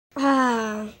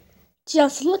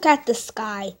Just look at the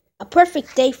sky. A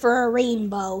perfect day for a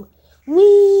rainbow.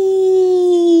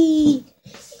 Whee!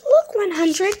 Look,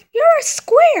 100, you're a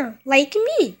square, like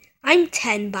me. I'm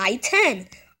 10 by 10.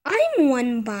 I'm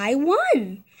 1 by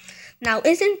 1. Now,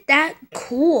 isn't that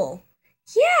cool?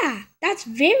 Yeah, that's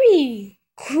very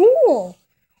cool.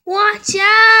 Watch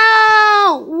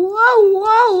out! Whoa,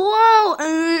 whoa,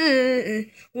 whoa!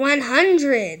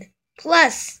 100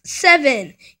 plus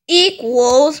 7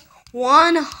 equals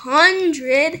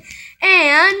 107.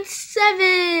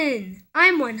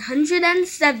 I'm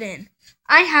 107.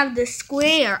 I have the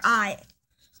square eye,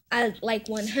 like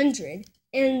 100,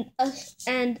 and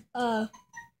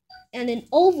an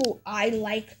oval eye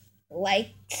like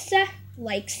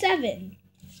 7.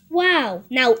 Wow!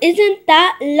 Now isn't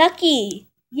that lucky?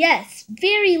 Yes,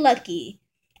 very lucky.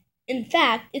 In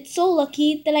fact, it's so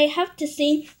lucky that I have to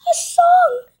sing a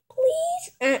song,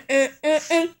 please.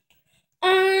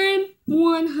 I'm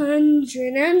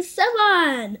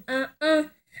 107.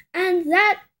 And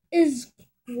that is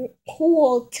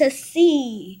cool to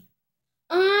see.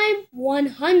 I'm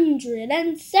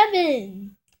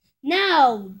 107.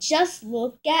 Now just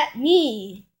look at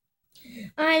me.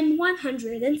 I'm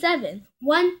 107.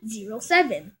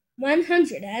 107.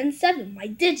 107. My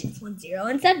digits 10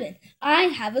 and 7. I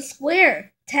have a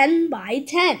square 10 by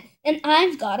 10. And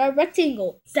I've got a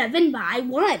rectangle 7 by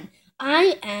 1.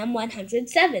 I am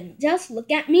 107. Just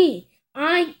look at me.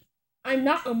 I'm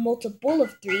not a multiple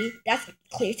of 3. That's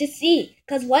clear to see.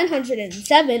 Cause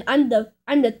 107. I'm the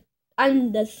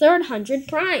third hundred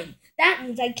prime. That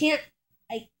means I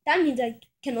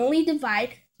can only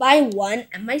divide by 1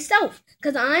 and myself,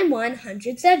 because I'm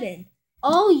 107.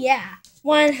 Oh yeah,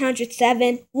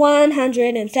 107,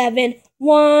 107,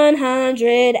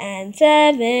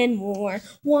 107 more,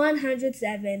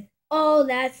 107. Oh,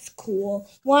 that's cool.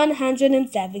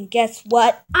 107. Guess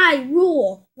what? I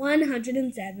rule.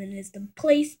 107 is the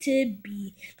place to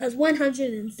be, because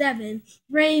 107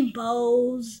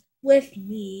 rainbows with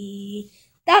me.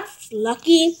 That's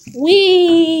lucky.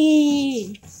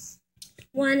 Wee!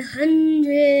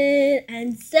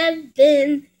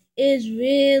 107 is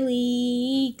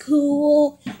really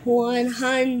cool.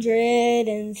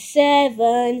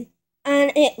 107,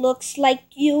 and it looks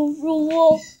like you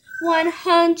rule.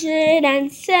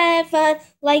 107,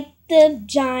 like the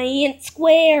giant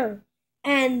square,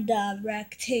 and the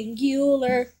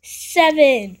rectangular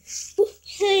 7.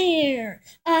 Here,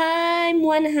 I'm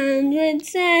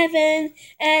 107,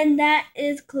 and that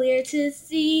is clear to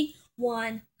see.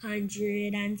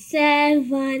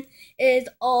 107 is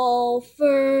all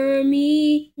for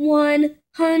me.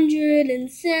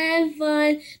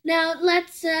 107. Now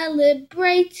let's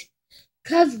celebrate.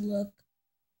 'Cause look,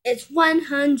 it's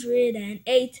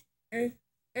 108.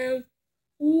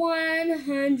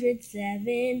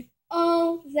 107.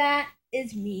 Oh, that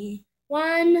is me.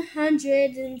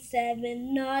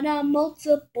 107, not a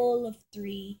multiple of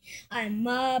 3. I'm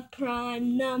a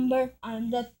prime number.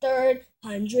 I'm the third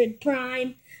hundred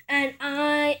prime. And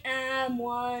I am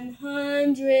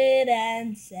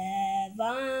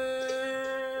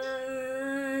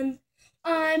 107.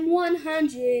 I'm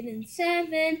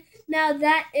 107. Now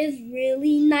that is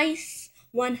really nice.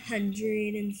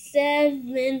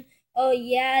 107. Oh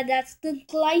yeah, that's the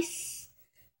glice.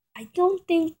 I don't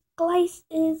think glice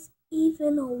is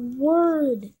even a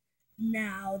word.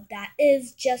 Now that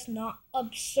is just not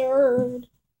absurd.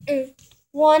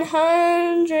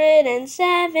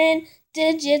 107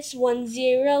 digits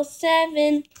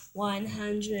 107.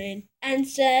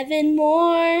 107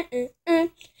 more.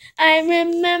 I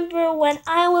remember when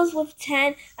I was with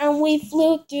 10 and we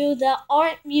flew through the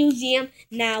art museum.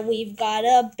 Now we've got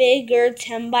a bigger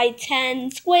 10 by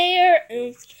 10 square.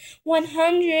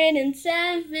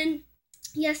 107.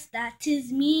 Yes, that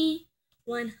is me.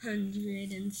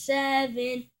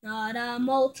 107, not a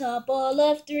multiple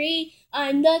of 3.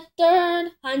 I'm the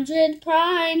third hundred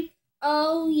prime.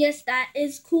 Oh, yes, that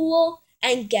is cool.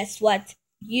 And guess what?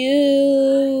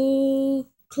 You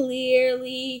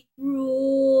clearly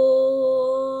rule.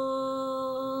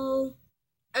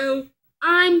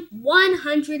 I'm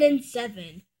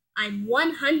 107. I'm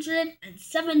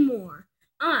 107 more.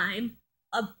 I'm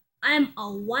a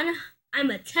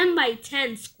 10 by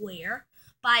 10 square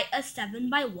by a 7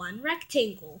 by 1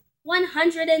 rectangle.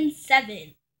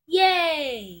 107.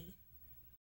 Yay!